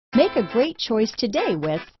Make a great choice today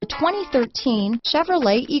with the 2013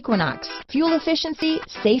 Chevrolet Equinox. Fuel efficiency,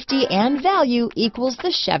 safety, and value equals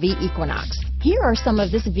the Chevy Equinox. Here are some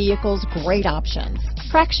of this vehicle's great options: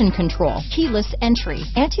 traction control, keyless entry,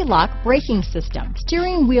 anti-lock braking system,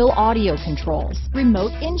 steering wheel audio controls,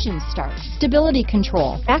 remote engine start, stability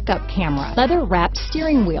control, backup camera, leather-wrapped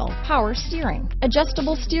steering wheel, power steering,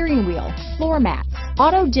 adjustable steering wheel, floor mats,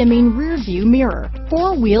 auto-dimming rear view mirror,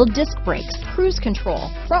 four-wheel disc brakes, cruise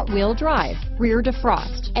control, front-wheel drive, rear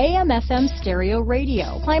defrost, AM/FM stereo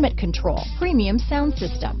radio, climate control, premium sound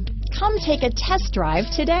system. Come take a test drive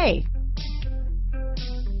today.